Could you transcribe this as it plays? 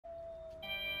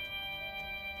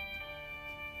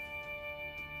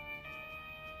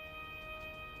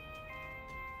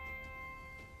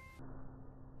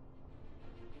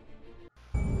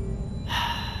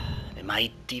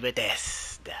mighty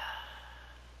Bethesda.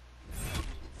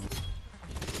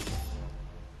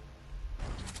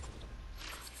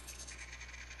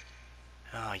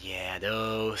 Oh yeah,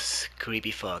 those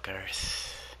creepy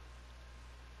fuckers.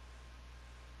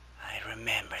 I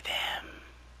remember them.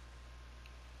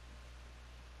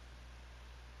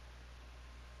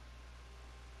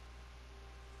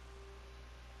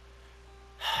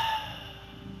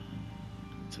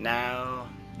 So now,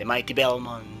 the mighty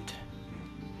Belmont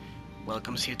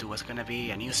welcomes you to what's gonna be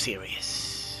a new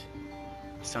series.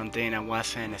 Something I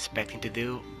wasn't expecting to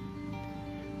do,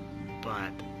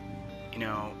 but you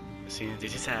know, since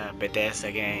this is a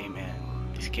Bethesda game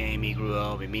and this game it grew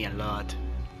up with me a lot,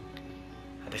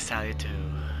 I decided to,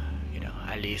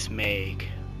 at least make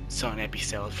some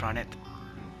episodes from it.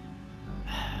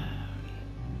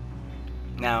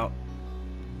 Now,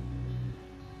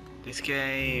 this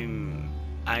game,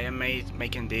 I am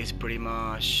making this pretty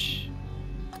much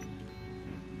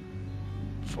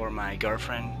for my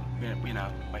girlfriend,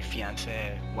 my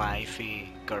fiance,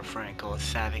 wifey, girlfriend called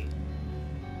Sadie.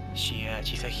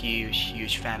 She's a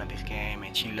huge fan of this game,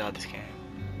 and she loved this game.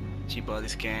 She bought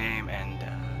this game, and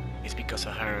it's because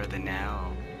of her that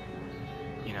now,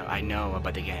 I know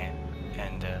about the game,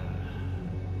 and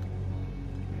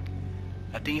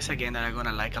I think it's a game that I'm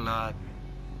gonna like a lot.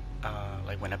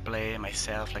 Like when I play it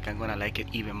myself, like I'm gonna like it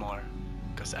even more,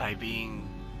 because I've been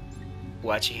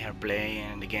watching her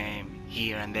playing the game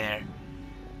here and there.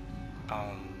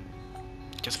 Um,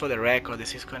 just for the record,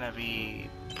 this is gonna be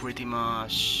pretty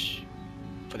much,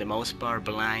 for the most part,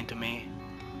 blind to me,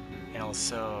 and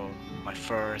also my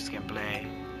first gameplay.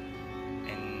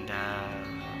 And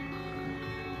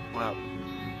well,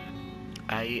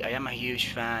 I am a huge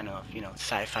fan of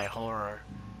sci-fi horror.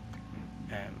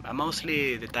 I'm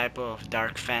mostly the type of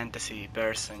dark fantasy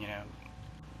person,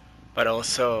 but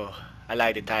also I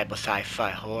like the type of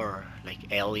sci-fi horror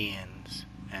like Aliens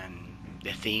and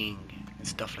The Thing and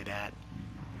stuff like that.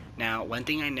 Now, one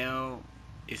thing I know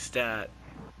is that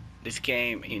this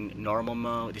game in normal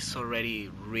mode is already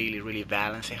really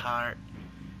balanced and hard.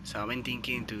 So I've been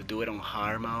thinking to do it on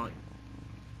hard mode.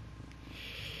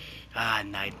 Ah,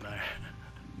 nightmare.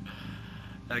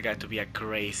 That got to be a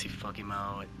crazy fucking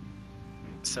mode.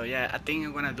 So yeah, I think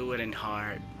I'm gonna do it in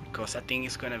hard, because I think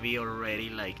it's gonna be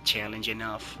already like challenge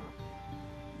enough.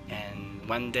 And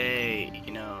one day,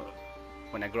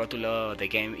 when I grow to love the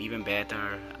game even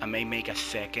better, I may make a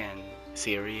second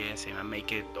series and I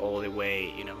make it all the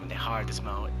way, in the hardest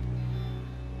mode.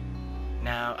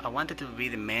 Now, I wanted to be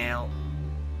the male,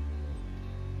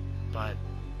 but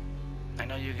I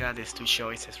know you got these two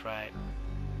choices, right?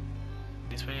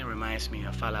 This really reminds me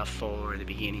of Fallout 4 at the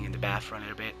beginning in the bathroom a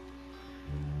little bit.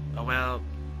 Oh well,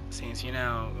 since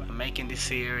I'm making this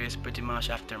series pretty much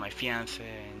after my fiance,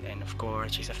 and of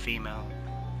course she's a female,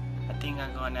 I think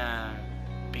I'm gonna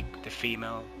pick the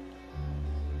female,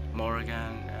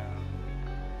 Morgan,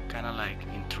 kind of like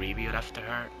in tribute after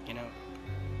her,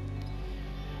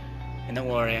 And don't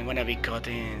worry, I'm gonna be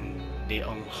cutting the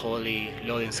unholy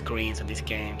loading screens on these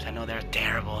games. I know they're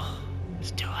terrible.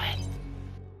 Let's do it.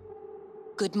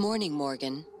 Good morning,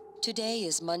 Morgan. Today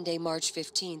is Monday, March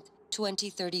 15th,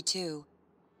 2032.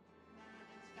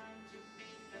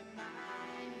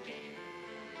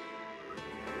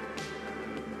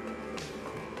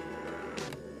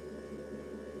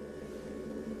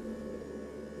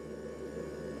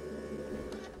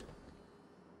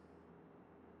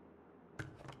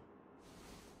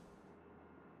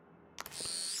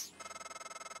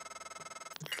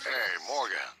 Hey,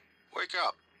 Morgan. Wake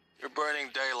up. You're burning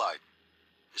daylight.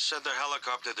 You sent the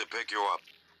helicopter to pick you up.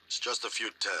 It's just a few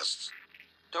tests.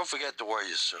 Don't forget to wear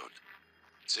your suit.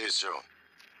 See you soon.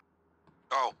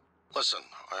 Oh, listen,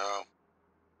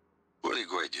 really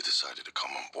great you decided to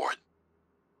come on board.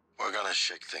 We're gonna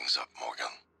shake things up,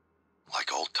 Morgan.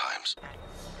 Like old times.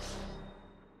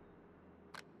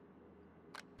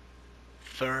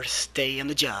 First day on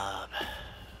the job.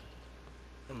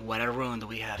 And what a run do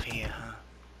we have here, huh?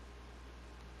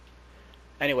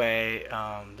 Anyway,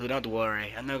 do not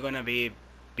worry. I'm not gonna be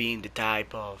being the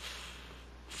type of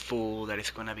fool that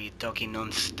is gonna be talking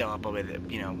non-stop over the,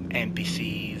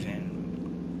 NPCs and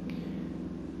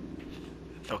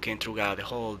talking throughout the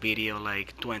whole video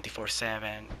like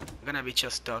 24/7. I'm gonna be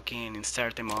just talking in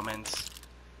certain moments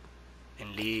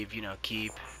and leave,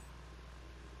 keep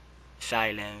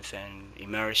silence and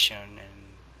immersion,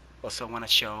 and also want to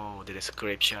show the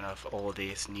description of all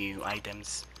these new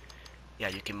items. Yeah,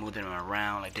 you can move them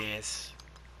around like this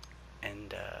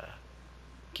and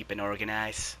keep it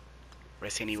organized,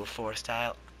 Resident Evil 4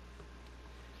 style.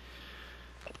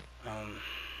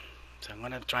 So I'm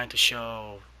gonna try to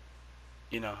show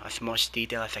as much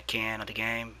detail as I can of the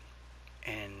game.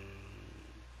 And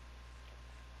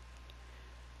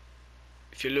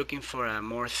if you're looking for a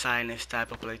more silence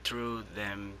type of playthrough,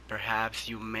 then perhaps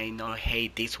you may not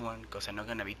hate this one, because I'm not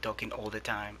gonna be talking all the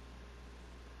time.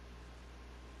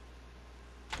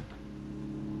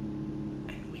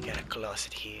 And we got a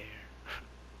closet here.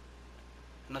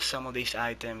 I know some of these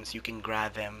items you can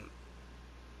grab them,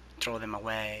 throw them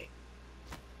away.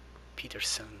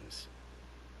 Peterson's.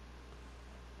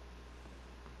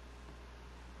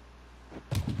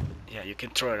 Yeah, you can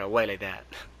throw it away like that,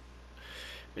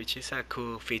 which is a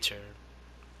cool feature.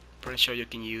 Pretty sure you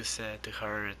can use it to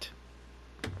hurt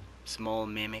small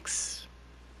mimics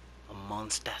or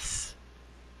monsters.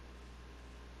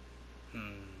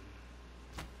 Hmm.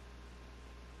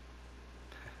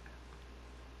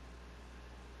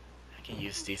 I can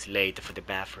use this later for the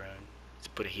bathroom. Let's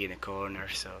put it here in the corner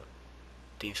so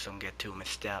things don't get too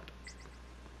messed up.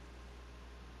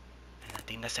 And I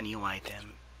think that's a new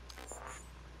item.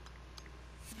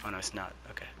 Oh no, it's not.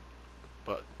 Okay.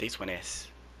 But this one is.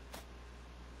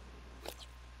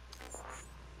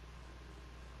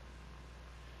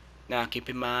 Now keep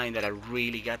in mind that I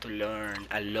really got to learn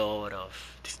a lot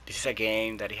of this is a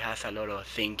game that it has a lot of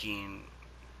thinking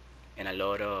and a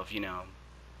lot of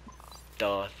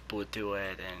thought put to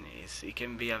it, and it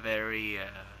can be a very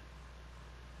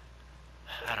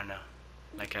I don't know,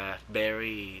 like a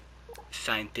very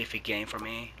scientific game for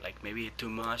me, like maybe too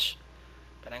much,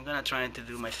 but I'm gonna try to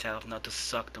do myself not to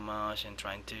suck too much and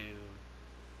trying to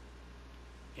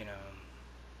you know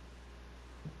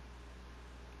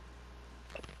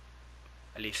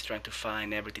at least trying to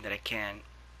find everything that I can,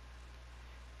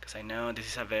 because I know this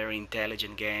is a very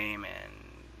intelligent game and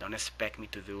don't expect me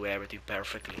to do everything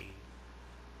perfectly.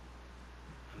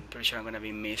 I'm pretty sure I'm gonna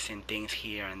be missing things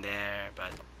here and there,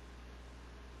 but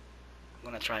I'm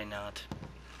gonna try not.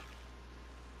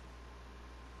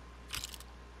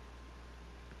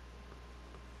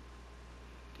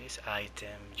 This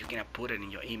item, you cannot put it in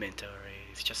your inventory.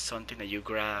 It's just something that you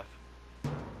grab,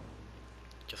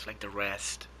 just like the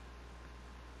rest,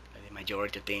 like the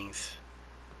majority of things.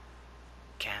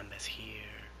 Canvas here.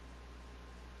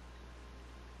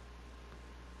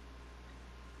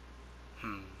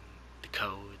 The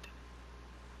code.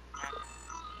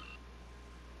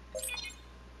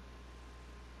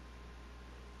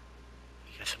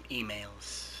 We got some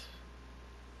emails.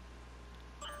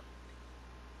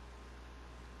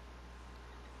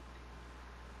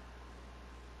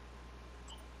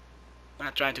 I'm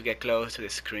gonna try to get close to the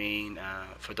screen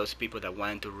for those people that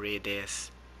want to read this.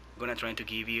 I'm gonna try to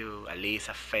give you at least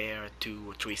a fair 2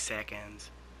 or 3 seconds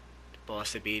to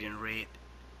pause the video and read.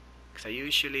 Because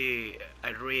I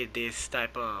read this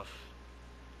type of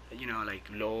like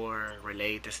lore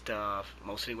related stuff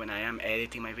mostly when I am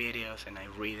editing my videos, and I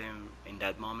read them in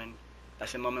that moment.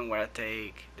 That's the moment where I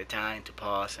take the time to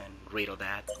pause and read all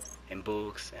that, and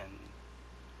books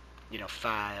and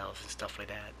files and stuff like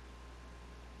that.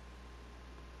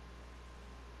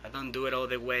 I don't do it all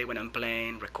the way when I'm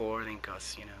playing, recording,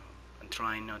 because, I'm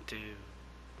trying not to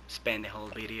spend the whole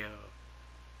video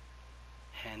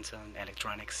hands on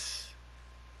electronics,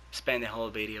 spend the whole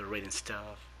video reading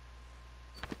stuff.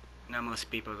 Now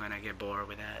most people are gonna get bored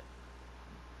with that.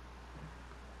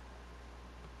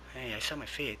 Hey, I saw my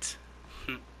feet.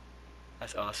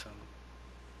 That's awesome.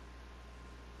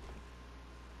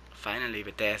 Finally,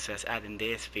 Bethesda's adding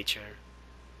this feature.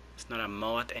 It's not a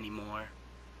mod anymore.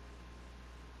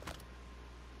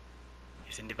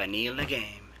 It's in the vanilla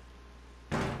game.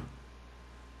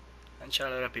 I'm sure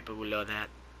a lot of people will love that.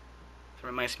 It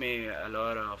reminds me a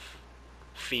lot of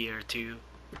Fear 2.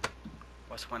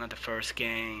 Was one of the first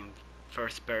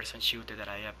person shooter that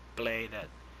I have played that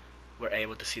were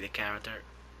able to see the character.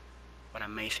 What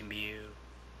amazing view.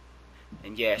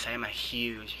 And yes, I am a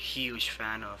huge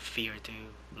fan of Fear 2.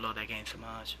 Love that game so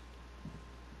much.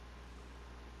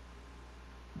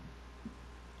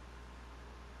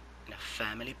 And a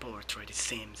family portrait, it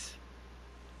seems.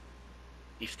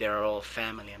 If they are all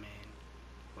family, I mean,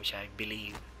 which I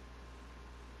believe.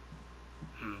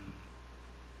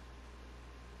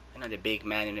 I know the big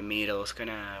man in the middle is we're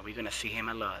gonna see him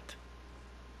a lot.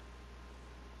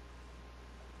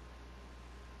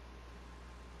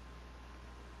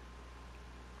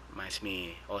 Reminds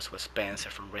me also of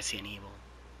Spencer from Resident Evil,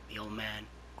 the old man.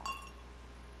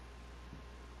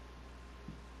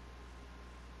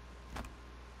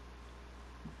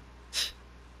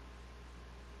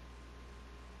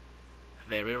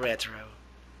 Very retro.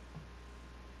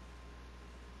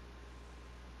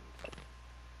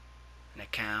 An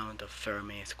account of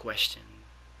Fermi's question.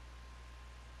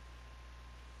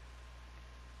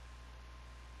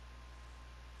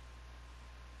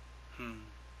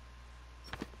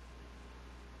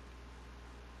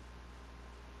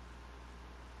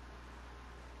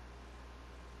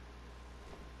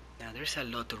 there's a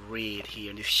lot to read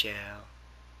here in this shell.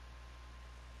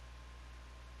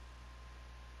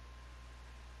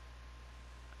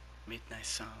 Midnight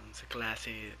Suns, a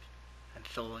classic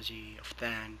anthology of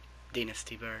Tang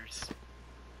Dynasty verse.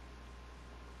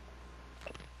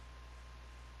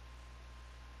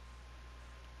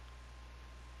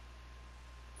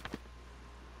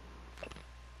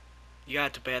 You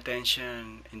got to pay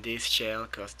attention in this shell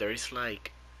because there is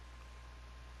like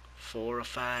 4 or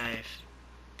 5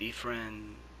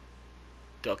 different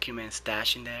documents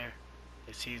stashed in there.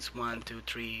 You see it's 1, 2,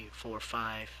 3, 4, 5.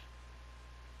 I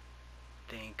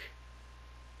think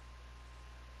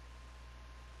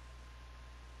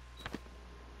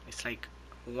it's like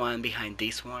one behind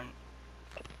this one.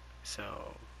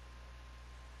 So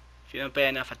if you don't pay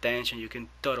enough attention, you can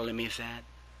totally miss that.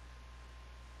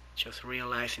 Just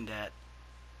realizing that.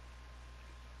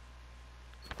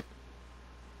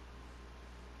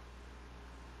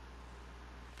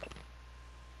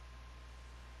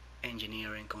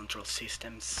 Engineering control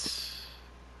systems.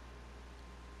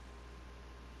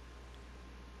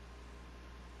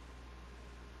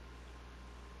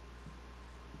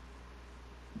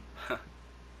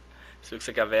 This looks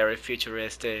like a very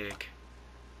futuristic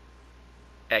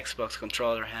Xbox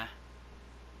controller, huh?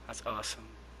 That's awesome.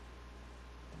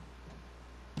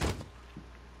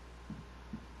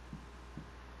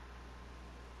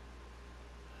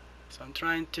 So I'm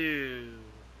trying to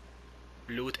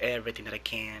loot everything that I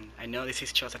can. I know this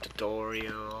is just a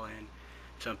tutorial and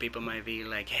some people might be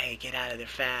like, hey, get out of there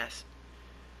fast.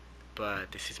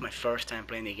 But this is my first time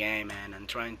playing the game and I'm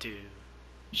trying to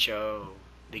show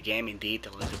the game in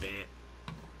detail a little bit.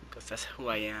 Because that's who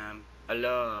I am. I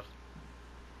love,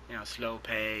 slow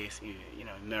pace,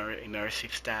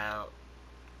 immersive style.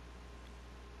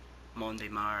 Monday,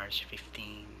 March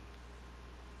 15,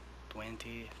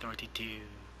 2032.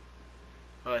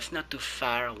 Well, it's not too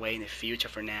far away in the future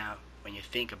for now when you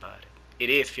think about it. It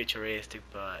is futuristic,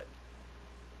 but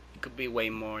it could be way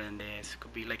more than this. It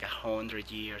could be like 100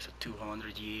 years or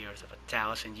 200 years or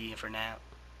 1,000 years for now.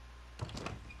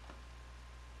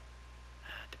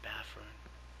 The bathroom.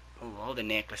 Oh, all the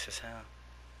necklaces, huh?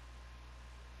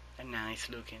 They're nice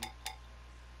looking.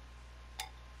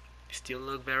 They still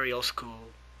look very old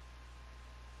school.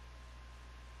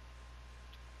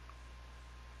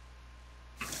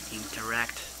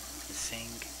 Interact,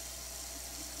 sync.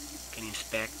 Can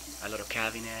inspect a lot of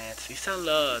cabinets. It's a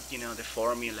lot, the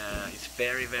formula is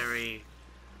very, very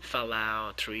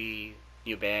Fallout 3,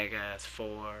 New Vegas,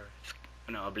 4,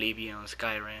 Oblivion,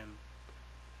 Skyrim.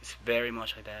 It's very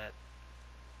much like that.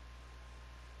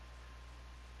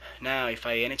 Now, if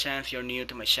by any chance you're new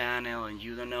to my channel and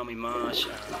you don't know me much,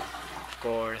 of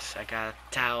course, I got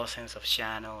thousands of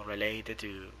channels related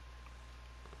to,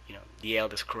 the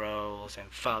Elder Scrolls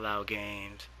and Fallout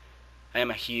games. I am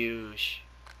a huge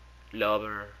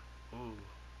lover. Ooh.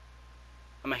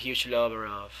 I'm a huge lover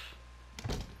of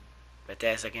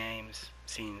Bethesda games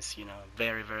since,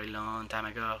 very, very long time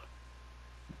ago.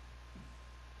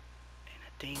 And I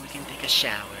think we can take a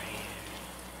shower here.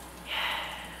 Yeah.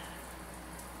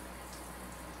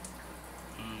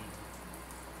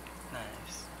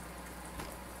 Nice.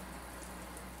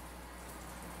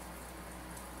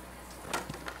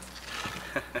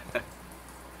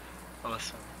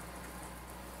 Awesome.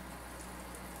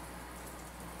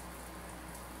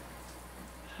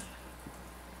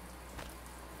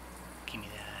 Give me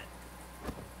that.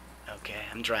 Okay,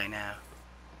 I'm dry now.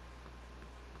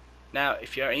 Now,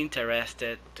 if you're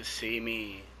interested to see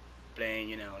me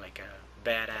playing, like a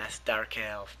badass Dark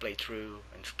Elf playthrough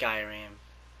in Skyrim,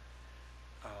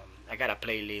 I got a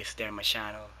playlist there on my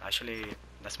channel. Actually,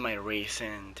 that's my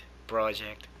recent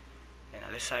project. And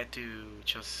I decided to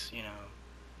just,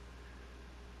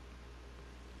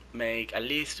 make at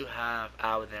least to have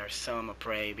out there some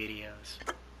prey videos.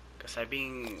 Because I've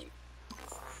been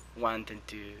wanting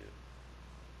to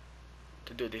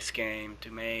do this game, to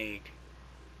make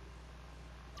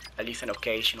at least an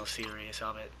occasional series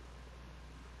of it.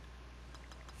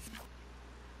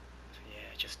 So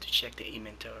yeah, just to check the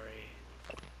inventory.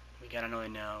 We got another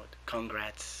note.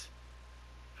 Congrats.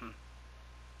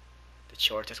 The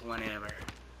shortest one ever.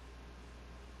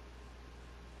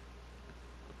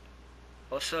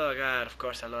 Also, I got, of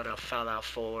course, a lot of Fallout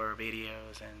 4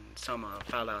 videos and some of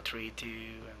Fallout 3 too.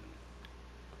 And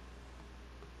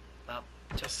well,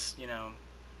 just,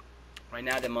 right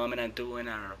now at the moment I'm doing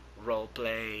a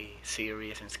roleplay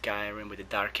series in Skyrim with the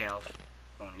Dark Elf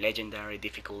on Legendary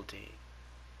difficulty.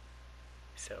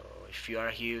 So if you are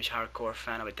a huge hardcore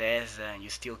fan of Bethesda and you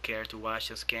still care to watch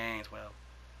those games, well,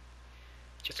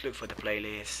 just look for the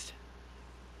playlist.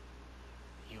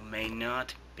 You may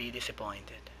not be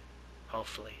disappointed,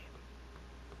 hopefully.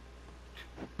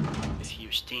 This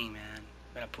huge thing, man.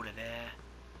 I'm gonna put it there.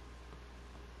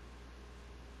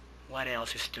 What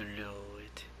else is to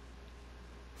load?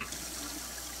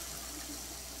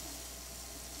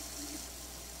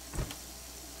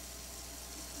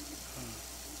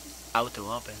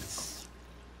 Auto opens.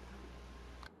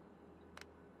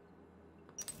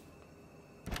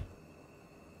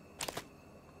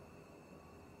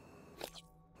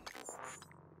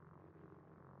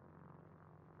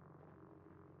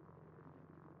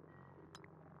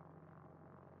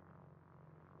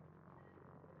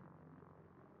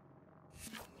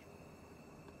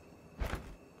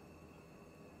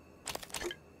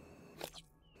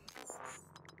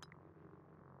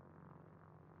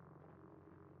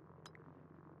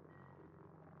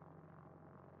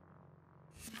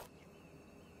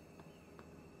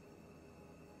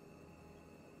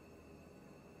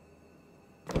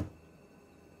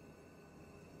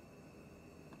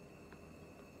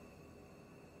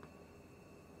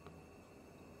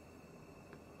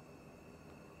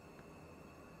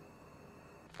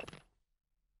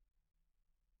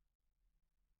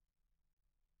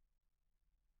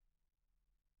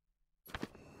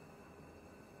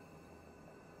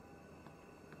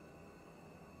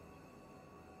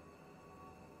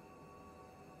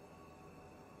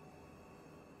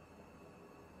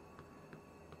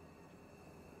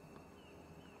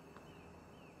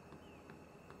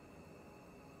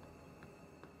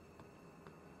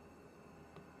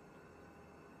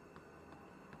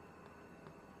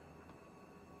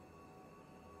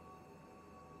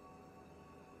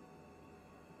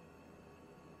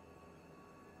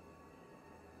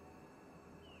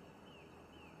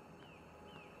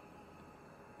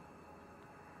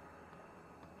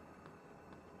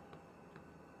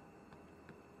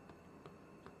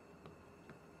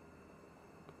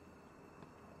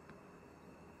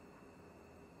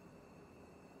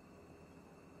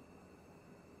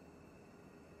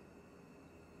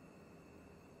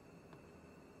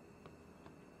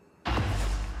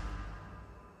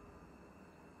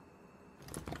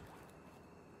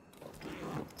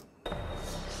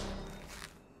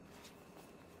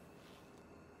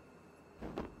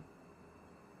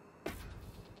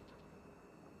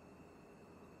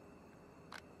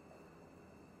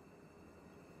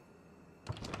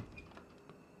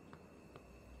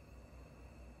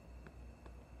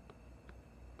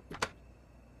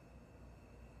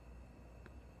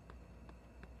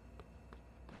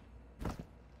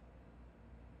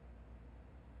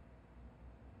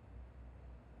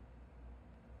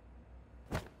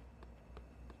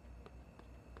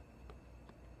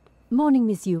 Morning,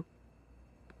 Miss Yu.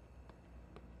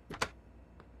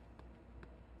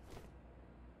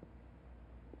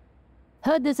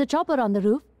 Heard there's a chopper on the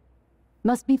roof.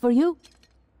 Must be for you.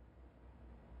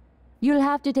 You'll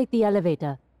have to take the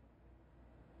elevator.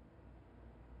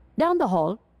 Down the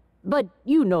hall. But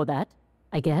you know that,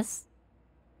 I guess.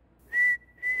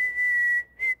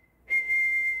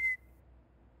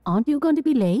 Aren't you going to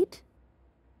be late?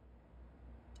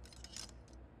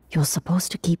 You're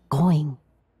supposed to keep going.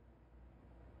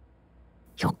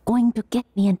 You're going to get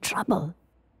me in trouble.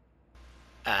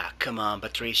 Ah, come on,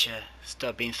 Patricia.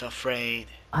 Stop being so afraid.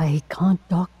 I can't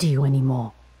talk to you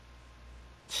anymore.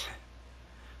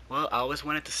 Well, I always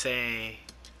wanted to say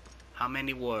how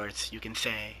many words you can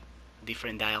say,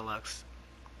 different dialogues.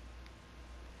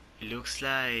 It looks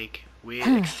like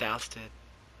we're exhausted.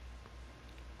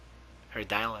 Her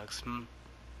dialogues, You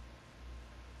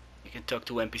can talk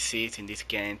to NPCs in this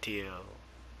game till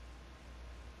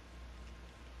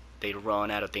they run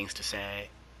out of things to say.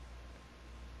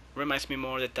 Reminds me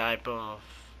more of the type of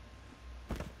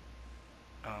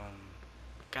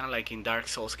kind of like in Dark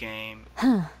Souls game.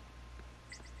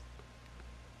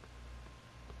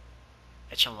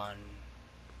 Echelon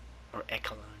or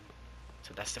Echelon.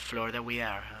 So that's the floor that we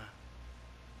are,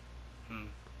 huh?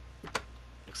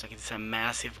 Looks like it's a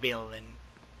massive building.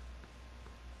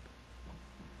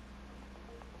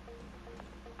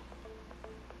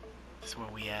 This is where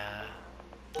we are.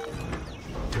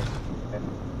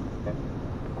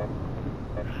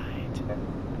 Right.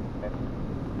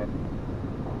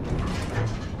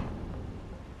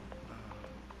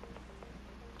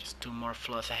 Just 2 more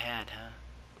floors ahead, huh?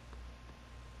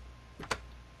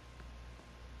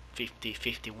 50,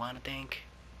 51, I think.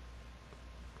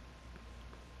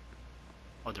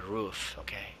 Oh, the roof,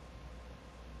 okay.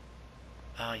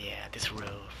 Oh yeah, this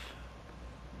roof.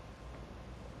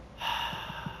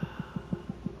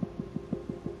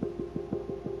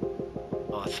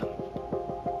 Awesome.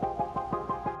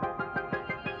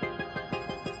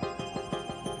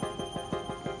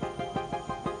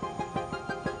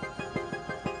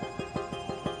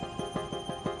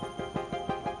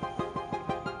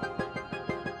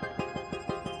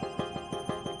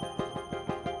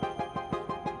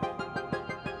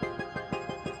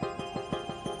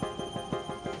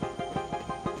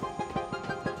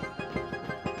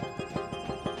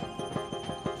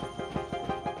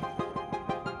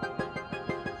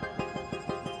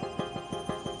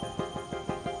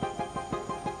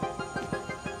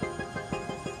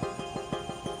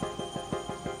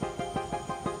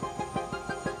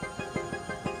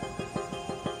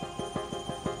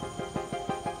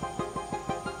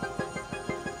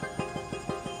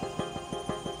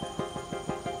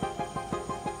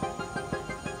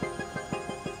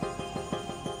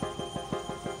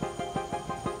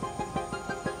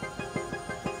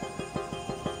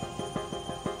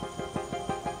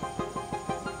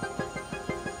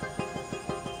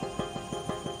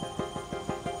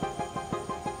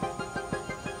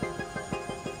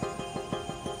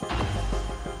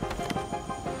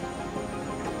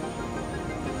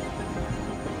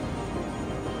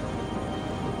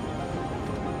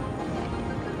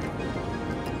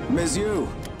 Ms. Yu,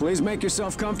 please make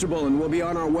yourself comfortable and we'll be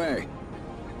on our way.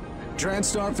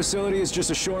 TranStar facility is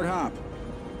just a short hop.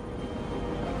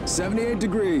 78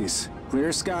 degrees.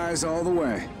 Clear skies all the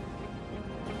way.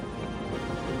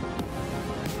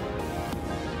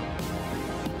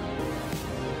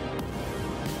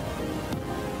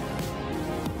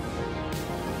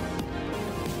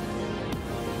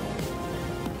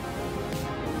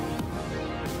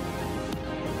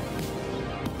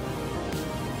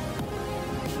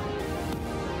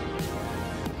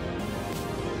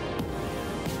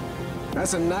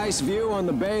 That's a nice view on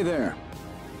the bay there.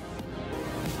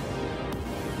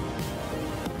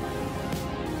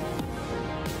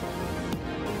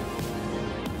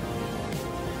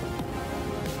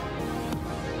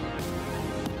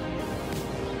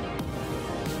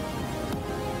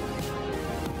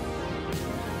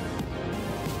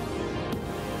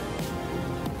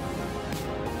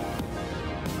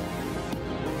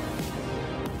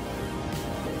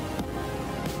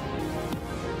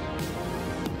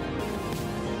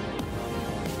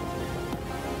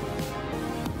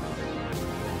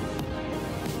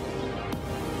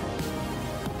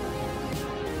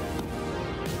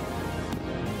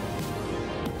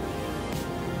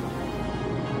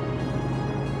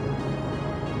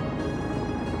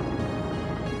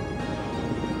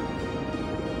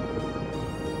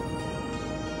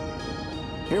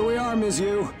 Here we are, Ms.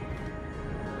 Yu.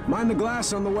 Mind the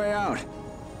glass on the way out.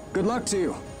 Good luck to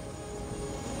you.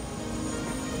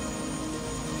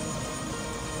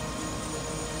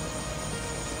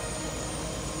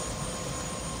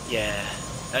 Yeah,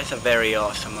 that's a very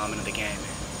awesome moment of the game.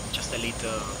 Just a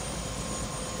little,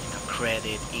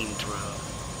 credit intro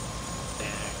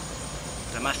there.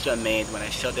 But I must admit, when I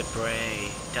saw the Prey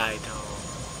title,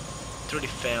 truly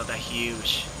felt a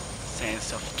huge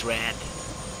sense of dread.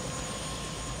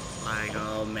 Like,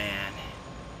 oh man,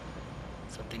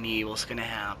 something evil's gonna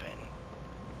happen.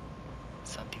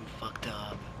 Something fucked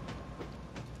up.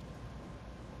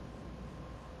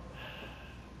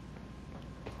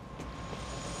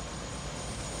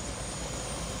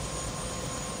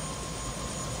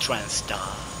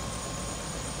 TranStar.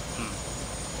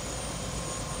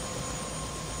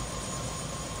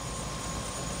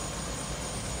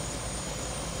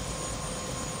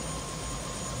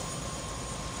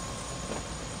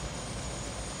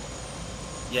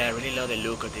 Yeah, I really love the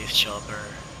look of this chopper.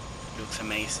 Looks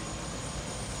amazing.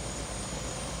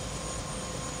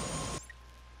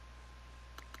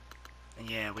 And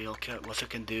yeah, we also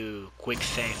can do quick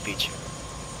save feature.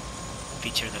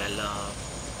 Feature that I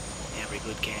love in every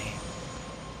good game.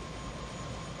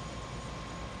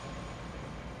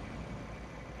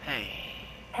 Hey.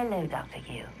 Hello, Dr.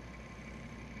 Yu.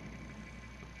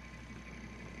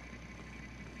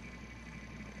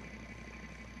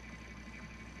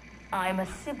 I'm a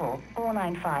Sybil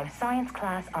 495 science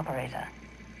class operator.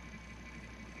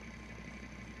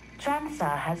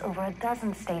 TranStar has over a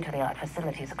dozen state-of-the-art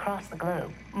facilities across the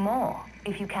globe. More,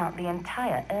 if you count the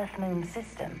entire Earth-Moon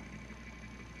system.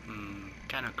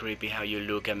 Kinda creepy how you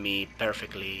look at me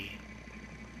perfectly.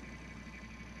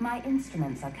 My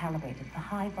instruments are calibrated for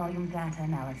high-volume data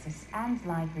analysis and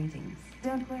live readings.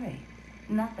 Don't worry,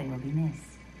 nothing will be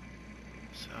missed.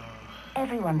 So...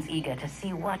 Everyone's eager to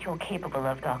see what you're capable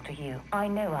of, Dr. Yu. I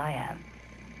know I am.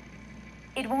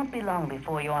 It won't be long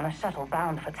before you're on a shuttle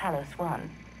bound for Talos 1.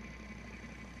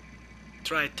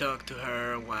 Try to talk to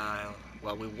her while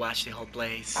we watch the whole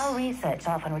place. Our research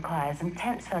often requires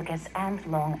intense focus and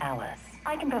long hours.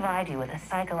 I can provide you with a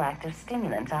psychoactive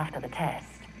stimulant after the test,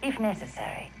 if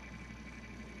necessary.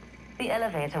 The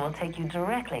elevator will take you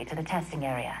directly to the testing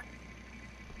area.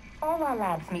 All our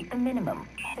labs meet the minimum.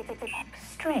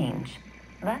 Strange.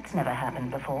 That's never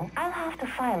happened before. I'll have to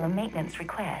file a maintenance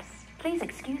request. Please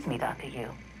excuse me, Dr. Yu.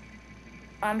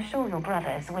 I'm sure your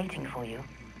brother is waiting for you.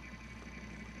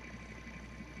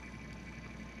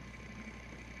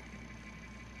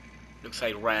 Looks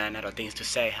like ran out of things to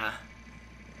say, huh?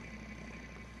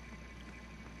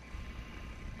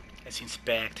 Let's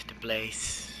inspect the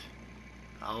place.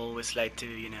 I always like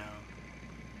to,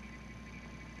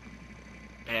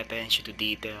 pay attention to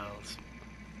details.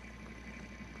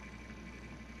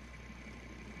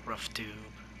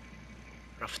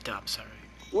 Rough top, sorry.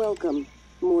 Welcome,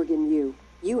 Morgan Yu.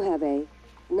 You have a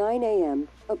 9 a.m.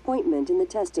 appointment in the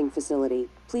testing facility.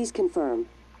 Please confirm.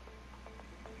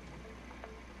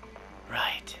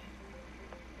 Right.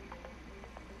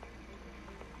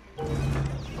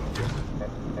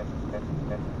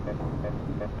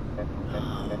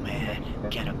 Oh man,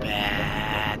 get a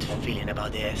bad feeling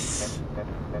about this.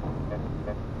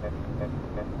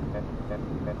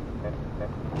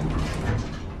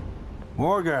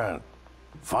 Morgan,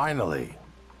 finally.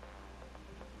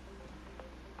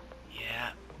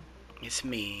 It's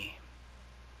me.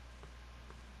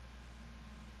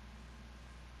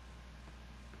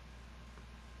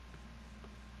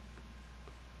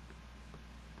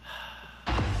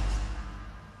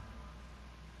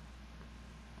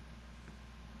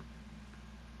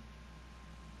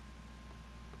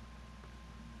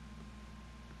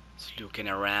 Just looking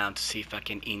around to see if I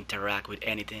can interact with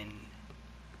anything.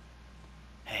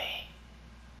 Hey.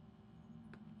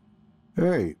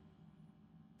 Hey,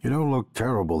 you don't look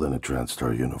terrible in a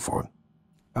TranStar uniform.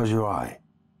 How's your eye?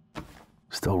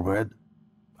 Still red?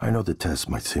 I know the test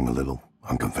might seem a little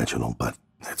unconventional, but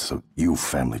it's a you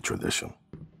family tradition.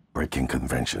 Breaking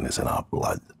convention is in our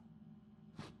blood.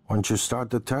 Once you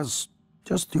start the test,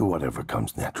 just do whatever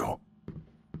comes natural.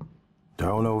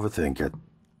 Don't overthink it.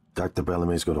 Dr.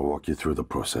 Bellamy's going to walk you through the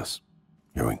process.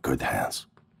 You're in good hands.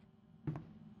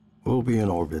 We'll be in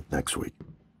orbit next week.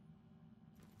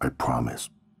 I promise.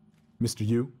 Mr.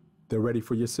 Yu, they're ready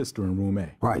for your sister in room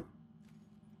A. Right.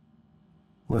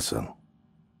 Listen,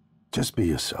 just be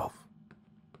yourself.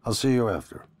 I'll see you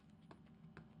after.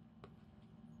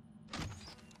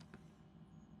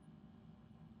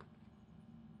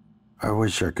 I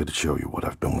wish I could show you what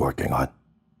I've been working on.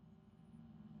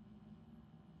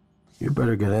 You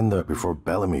better get in there before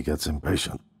Bellamy gets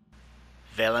impatient.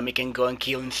 Bellamy can go and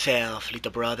kill himself,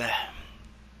 little brother.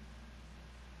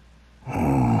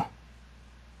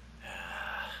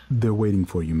 They're waiting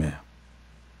for you, ma'am.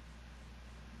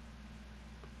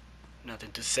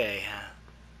 Nothing to say, huh?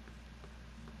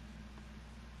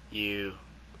 You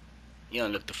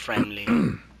don't look too friendly.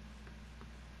 You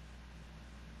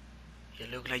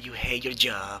look like you hate your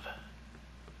job.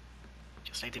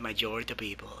 Just like the majority of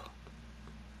people.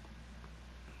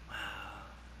 Wow.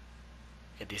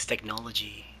 Look at this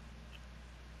technology.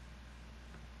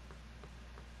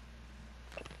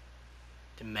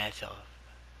 The method of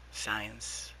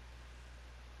science.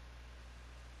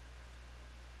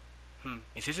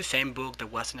 Is this the same book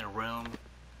that was in the room?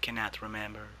 Cannot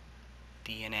remember.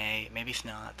 DNA, maybe it's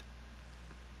not.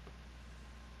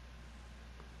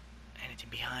 Anything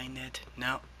behind it?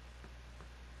 No.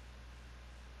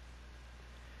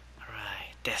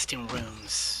 Alright, testing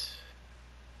rooms.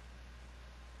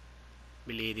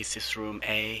 Believe this is room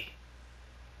A.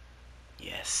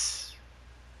 Yes.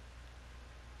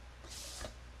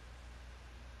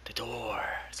 The door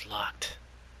is locked.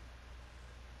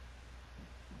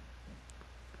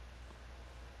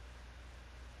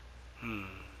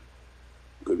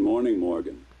 Good morning,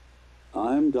 Morgan.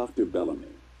 I'm Dr. Bellamy.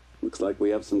 Looks like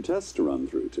we have some tests to run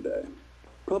through today.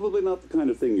 Probably not the kind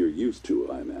of thing you're used to,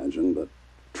 I imagine, but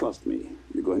trust me,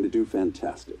 you're going to do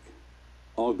fantastic.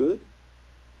 All good?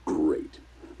 Great.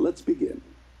 Let's begin.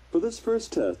 For this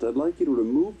first test, I'd like you to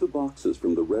remove the boxes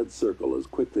from the red circle as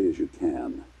quickly as you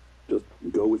can. Just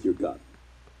go with your gut.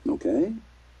 Okay?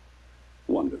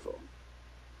 Wonderful.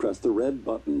 Press the red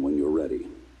button when you're ready.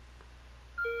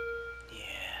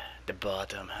 The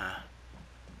bottom, huh?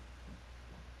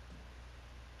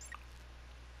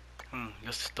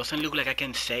 Doesn't look like I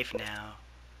can save now.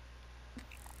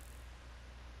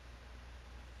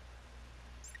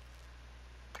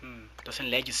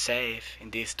 Doesn't let you save in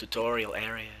this tutorial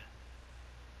area.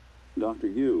 Dr.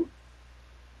 Yu,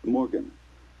 Morgan,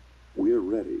 we're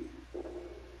ready.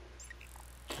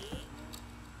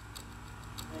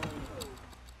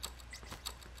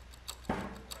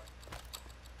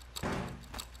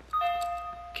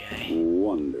 Okay.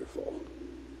 Wonderful.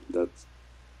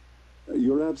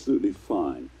 You're absolutely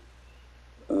fine.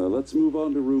 Let's move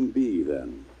on to room B,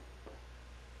 then.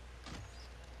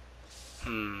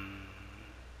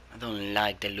 I don't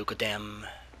like the look of them.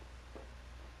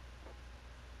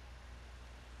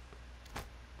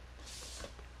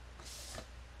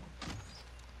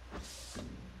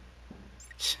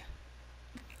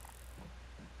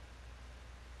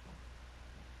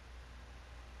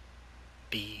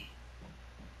 B.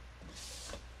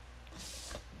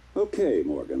 Okay,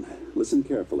 Morgan, listen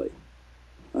carefully.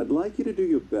 I'd like you to do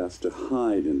your best to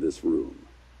hide in this room.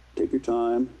 Take your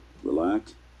time,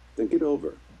 relax, think it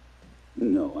over.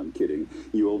 No, I'm kidding.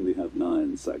 You only have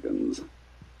 9 seconds.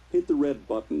 Hit the red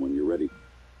button when you're ready.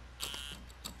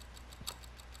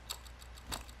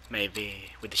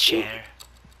 Maybe with the chair.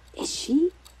 Is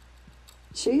she?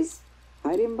 She's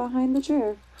hiding behind the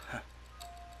chair.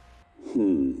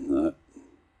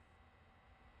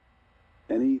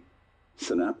 Any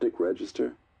synaptic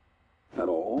register? At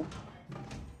all?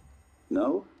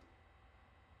 No?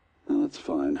 No, that's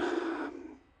fine.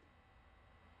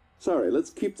 Sorry, let's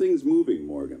keep things moving,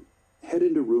 Morgan. Head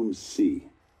into room C.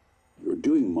 You're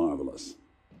doing marvelous.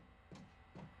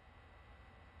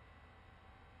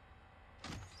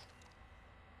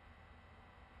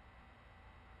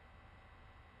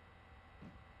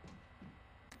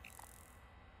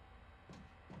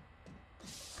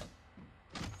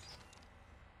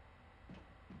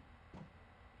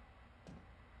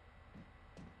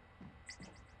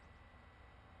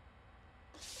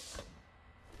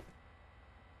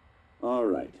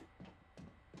 right.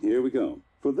 Here we go.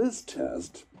 For this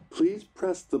test, please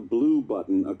press the blue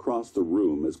button across the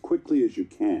room as quickly as you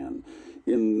can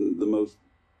in the most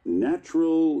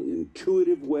natural,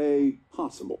 intuitive way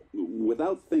possible,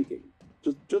 without thinking.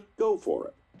 Just go for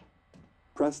it.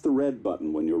 Press the red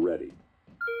button when you're ready.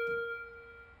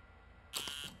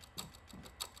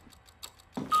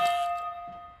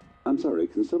 I'm sorry,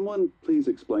 can someone please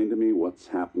explain to me what's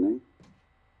happening?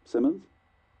 Simmons?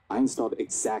 I installed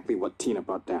exactly what Tina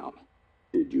brought down.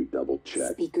 Did you double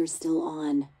check? Speaker's still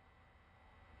on.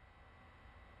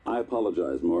 I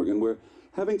apologize, Morgan. We're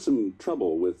having some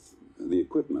trouble with the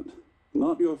equipment.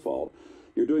 Not your fault.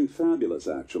 You're doing fabulous,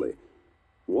 actually.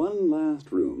 One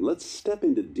last room. Let's step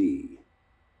into D.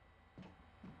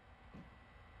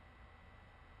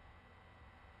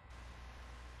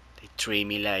 They treat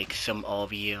me like some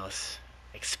obvious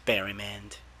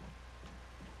experiment.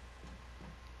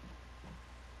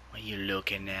 What you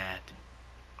looking at?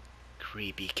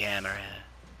 Creepy camera.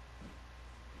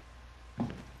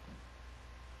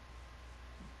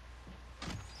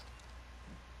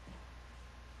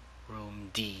 Room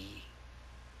D.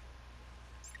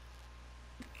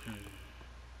 I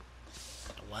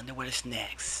wonder what is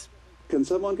next. Can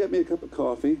someone get me a cup of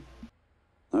coffee?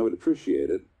 I would appreciate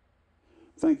it.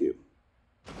 Thank you.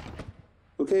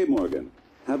 Okay, Morgan.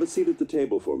 Have a seat at the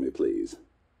table for me, please.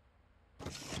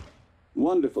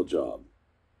 Wonderful job.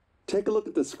 Take a look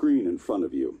at the screen in front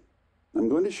of you. I'm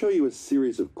going to show you a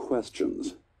series of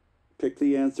questions. Pick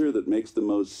the answer that makes the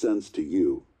most sense to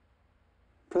you.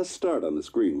 Press start on the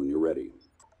screen when you're ready.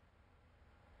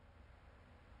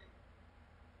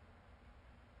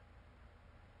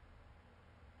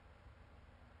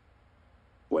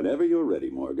 Whenever you're ready,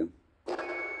 Morgan.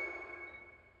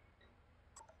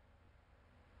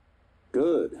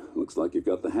 Good. Looks like you've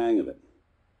got the hang of it.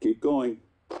 Keep going.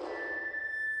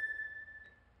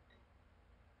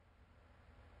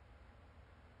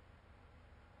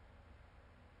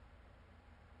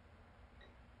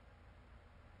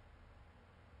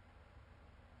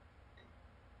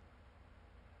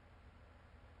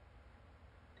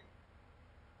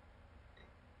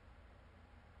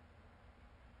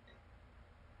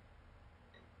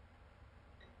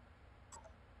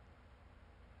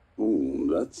 Ooh,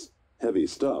 that's heavy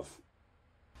stuff.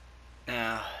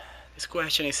 Now, this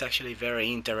question is actually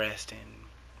very interesting.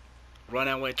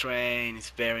 Runaway train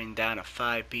is bearing down on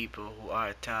 5 people who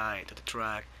are tied to the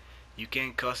track. You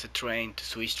can cause the train to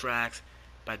switch tracks,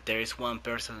 but there is one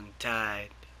person tied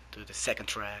to the second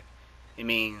track. It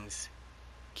means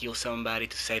kill somebody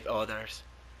to save others.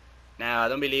 Now, I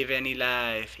don't believe any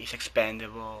life is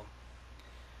expendable,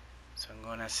 so I'm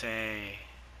gonna say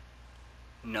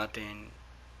nothing.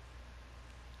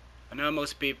 I know a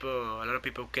lot of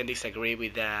people can disagree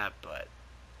with that, but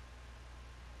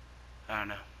I don't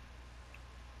know.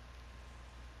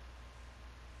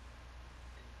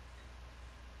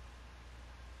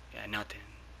 Yeah, nothing.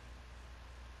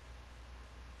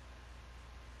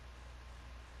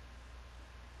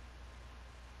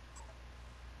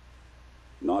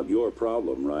 Not your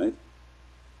problem, right?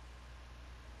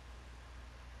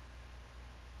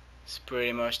 It's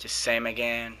pretty much the same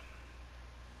again.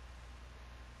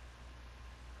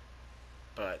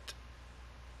 But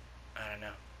I don't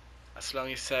know. As long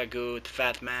as it's a good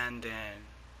fat man, then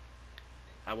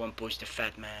I won't push the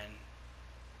fat man.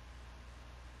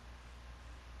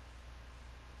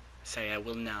 Say I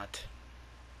will not.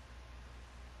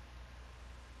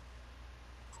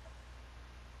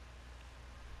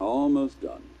 Almost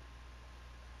done.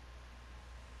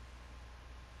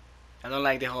 I don't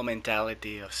like the whole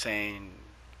mentality of saying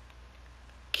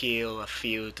kill a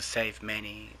few to save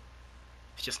many.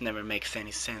 It just never makes any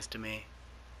sense to me.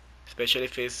 Especially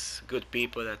if it's good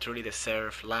people that truly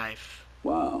deserve life.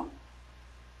 Wow.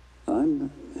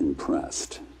 I'm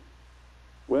impressed.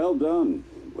 Well done.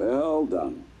 Well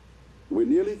done. We're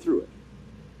nearly through it.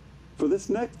 For this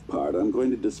next part, I'm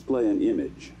going to display an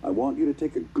image. I want you to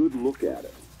take a good look at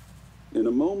it. In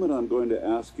a moment, I'm going to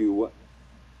ask you what...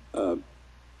 is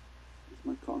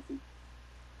my coffee?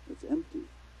 It's empty.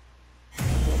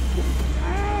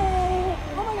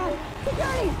 Oh my god!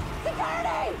 Security!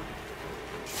 Security!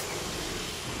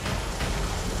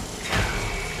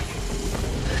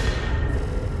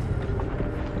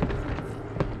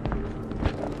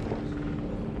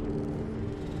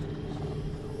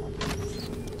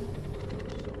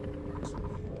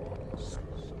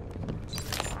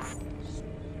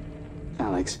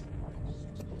 Alex,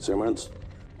 Simmons,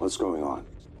 what's going on?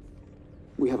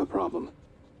 we have a problem.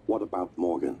 What about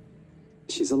Morgan?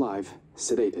 She's alive,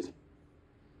 sedated.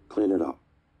 Clean it up.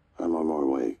 I'm on my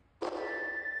way.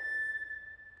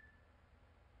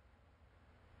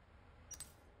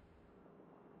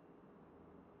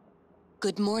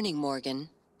 Good morning, Morgan.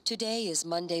 Today is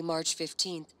Monday, March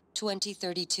 15th,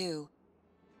 2032.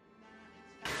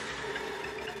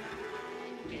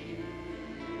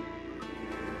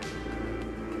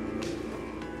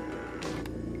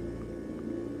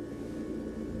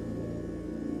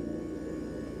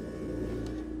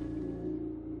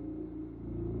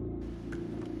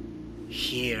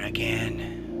 Here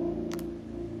again.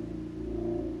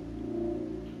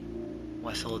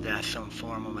 Was all that some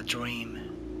form of a dream?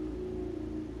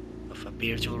 Of a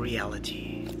virtual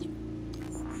reality?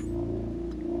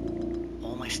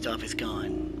 All my stuff is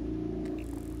gone.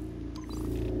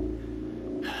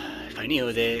 If I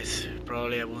knew this,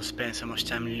 probably I wouldn't spend so much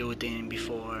time looting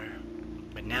before.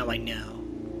 But now I know.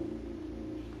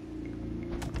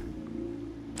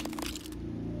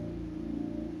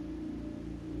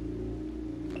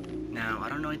 Now, I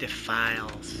don't know if the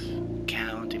files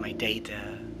count in my data.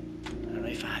 I don't know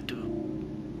if I had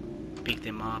to pick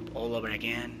them up all over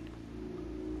again.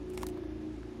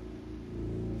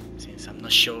 Since I'm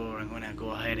not sure, I'm gonna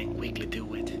go ahead and quickly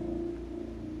do it.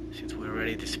 Since we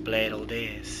already displayed all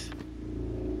this.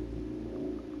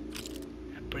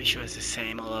 I'm pretty sure it's the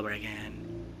same all over again.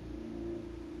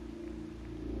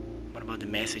 What about the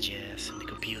messages on the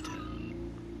computer?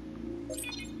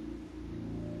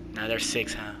 Now there's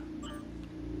 6, huh?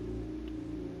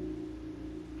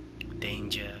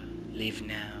 Danger, leave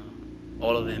now.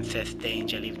 All of them says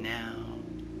danger, leave now.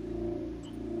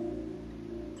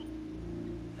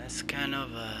 That's kind of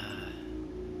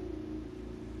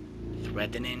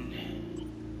threatening.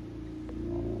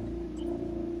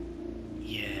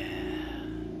 Yeah.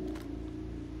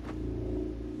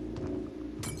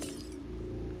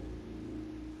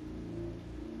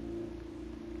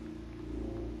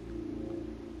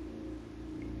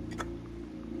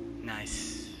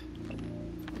 Nice.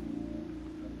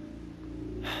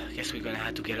 Guess we're gonna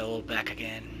have to get it all back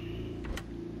again.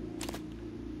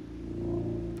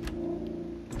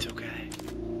 It's okay.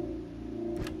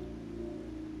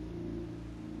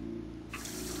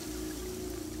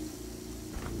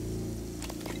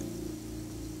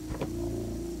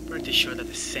 Pretty sure they're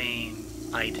the same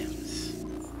items.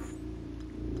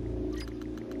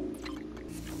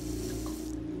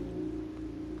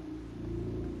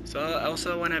 So I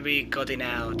also want to be cutting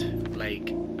out,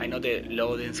 like, I know the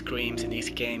loading screens in this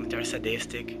game, they're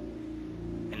sadistic.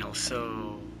 And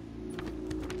also,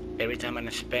 every time I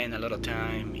spend a lot of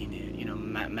time in,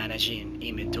 managing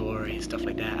inventory and stuff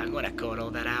like that, I'm gonna cut all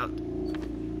that out.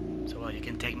 So you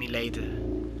can take me later.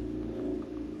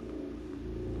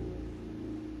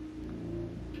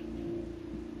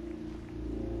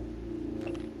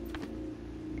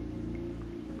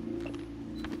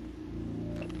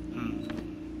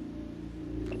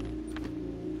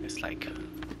 Like,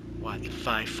 what,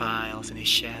 5 files in this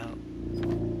shell?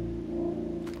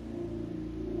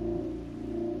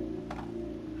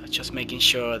 I'm just making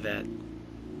sure that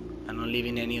I'm not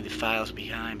leaving any of the files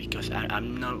behind because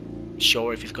I'm not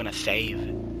sure if it's gonna save.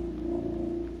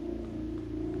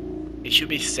 It should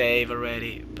be saved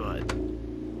already, but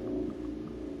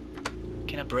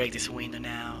can I break this window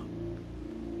now?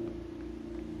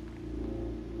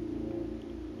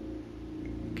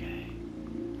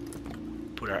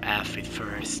 Put our outfit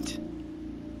first.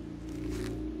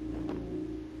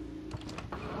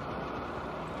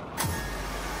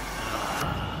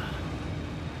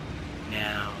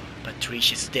 Now,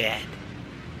 Patricia's dead.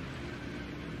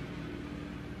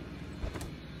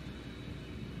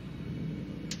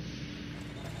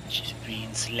 She's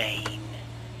been slain.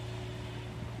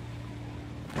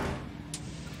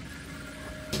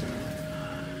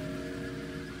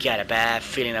 Got a bad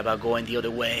feeling about going the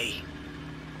other way.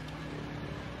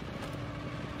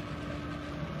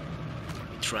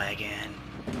 Try again.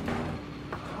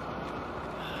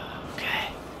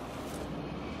 Okay.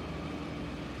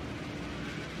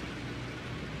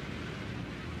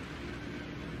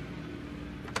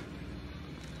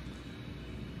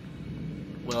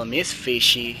 Well, Miss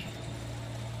Fishy,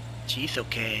 she's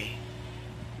okay.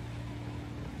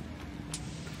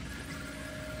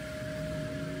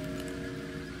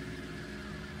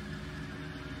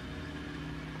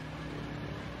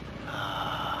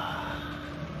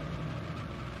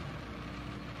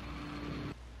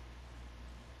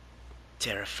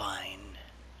 Terrifying.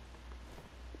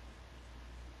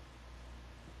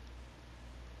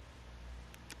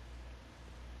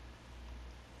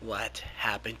 What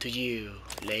happened to you,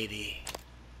 lady?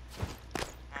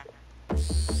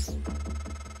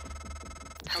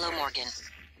 Hello, Morgan.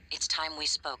 It's time we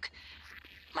spoke.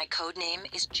 My code name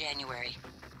is January.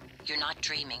 You're not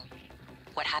dreaming.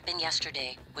 What happened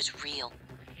yesterday was real.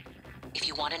 If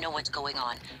you want to know what's going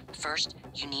on, first,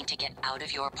 you need to get out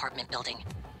of your apartment building.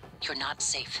 You're not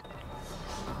safe.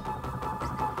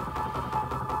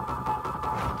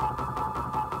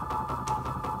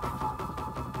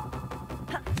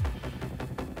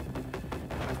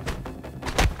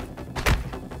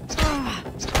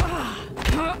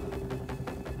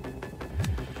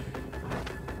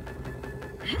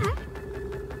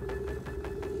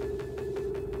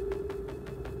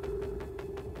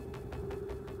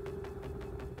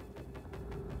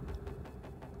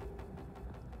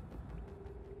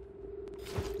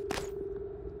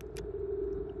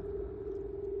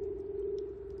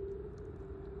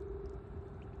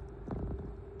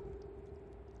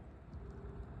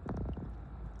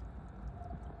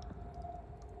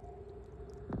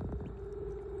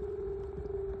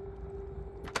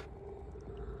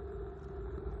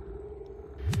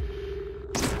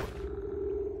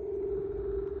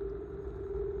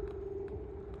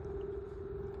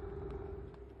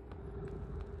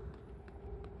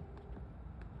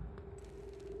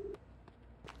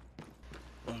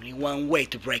 Only one way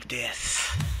to break this.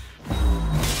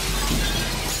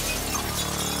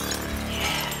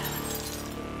 Yeah.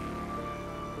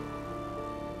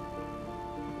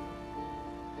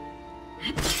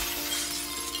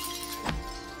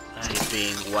 I've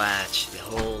been watched the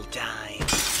whole time.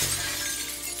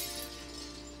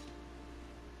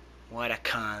 What a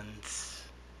cons.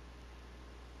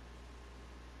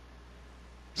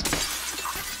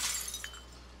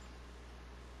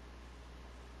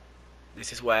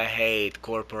 This is why I hate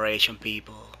corporation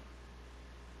people.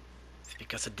 It's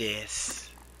because of this.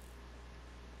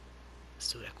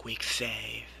 Let's do a quick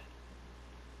save.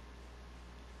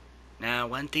 Now,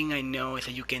 one thing I know is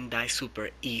that you can die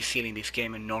super easily in this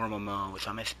game in normal mode,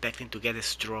 so I'm expecting to get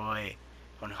destroyed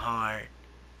on hard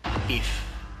if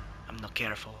I'm not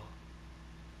careful.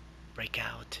 Break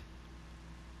out.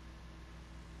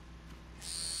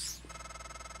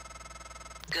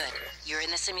 Good. You're in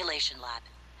the simulation lab.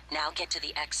 Now get to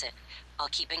the exit. I'll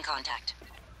keep in contact.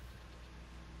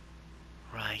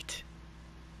 Right.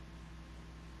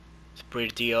 It's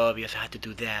pretty obvious I had to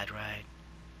do that, right?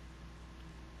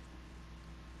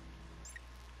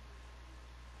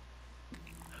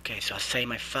 Okay, so I save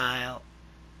my file.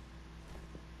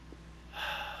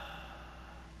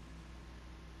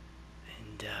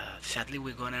 And sadly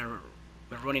we're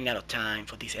running out of time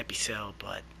for this episode,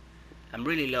 but I'm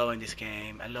really low in this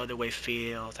game. I love the way it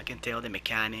feels. I can tell the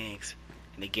mechanics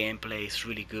and the gameplay is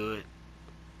really good.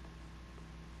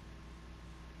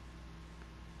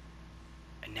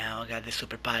 And now I got the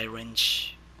super pie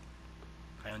wrench.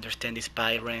 I understand this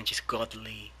pie wrench is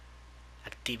godly.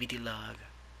 Activity log.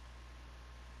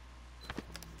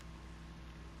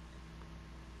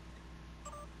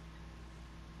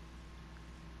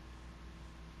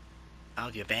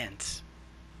 Audio events.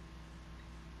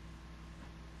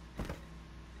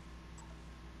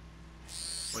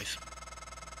 With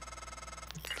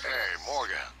Hey,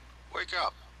 Morgan. Wake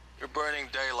up. You're burning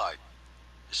daylight.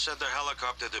 You sent the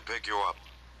helicopter to pick you up.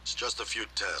 It's just a few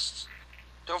tests.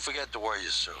 Don't forget to wear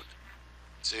your suit.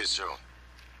 See you soon.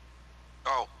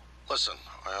 Oh, listen,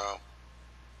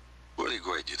 really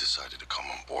great you decided to come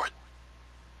on board.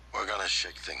 We're gonna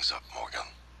shake things up, Morgan.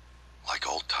 Like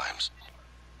old times.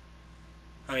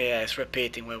 oh yeah, it's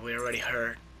repeating what we already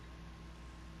heard.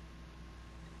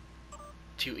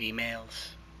 2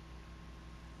 emails.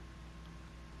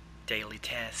 Daily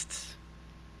tests.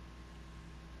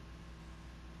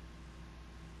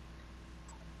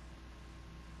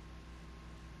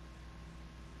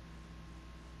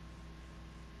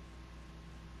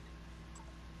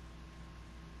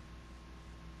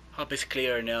 Hope it's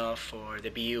clear enough for the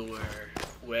viewer,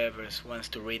 whoever wants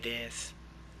to read this.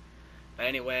 But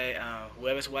anyway,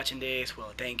 whoever's watching this,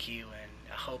 well, thank you, and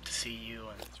I hope to see you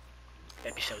on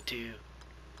episode 2.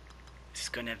 This is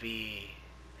gonna be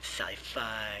a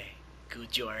sci-fi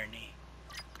good journey,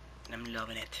 and I'm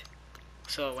loving it.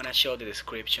 So when I show the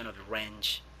description of the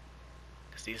wrench,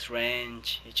 because this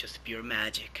wrench is just pure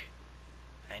magic,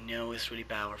 I know it's really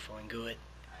powerful and good.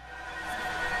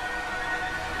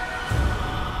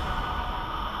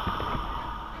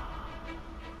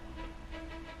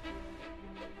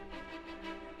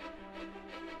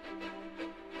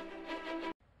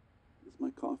 Is my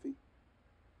coffee?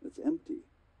 It's empty.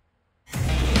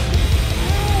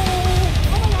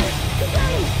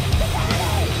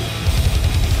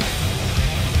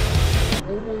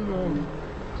 Oh my god!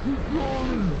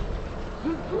 Security!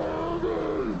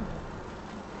 Security!